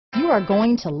are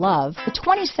going to love the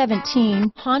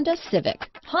 2017 Honda Civic.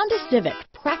 Honda Civic,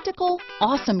 practical,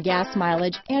 awesome gas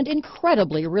mileage, and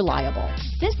incredibly reliable.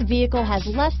 This vehicle has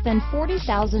less than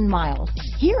 40,000 miles.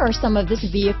 Here are some of this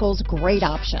vehicle's great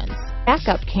options: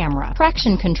 backup camera,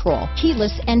 traction control,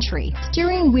 keyless entry,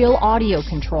 steering wheel audio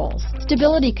controls,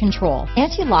 stability control,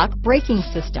 anti-lock braking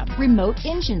system, remote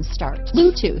engine start,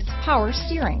 Bluetooth, power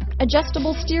steering,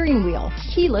 adjustable steering wheel,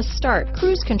 keyless start,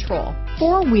 cruise control,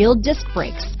 four-wheel disc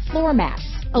brakes, floor mats,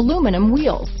 aluminum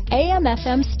wheels,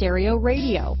 AM/FM stereo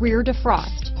radio, rear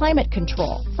defrost, climate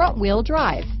control, front wheel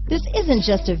drive. This isn't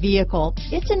just a vehicle,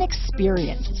 it's an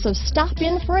experience. So stop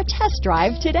in for a test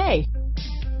drive today.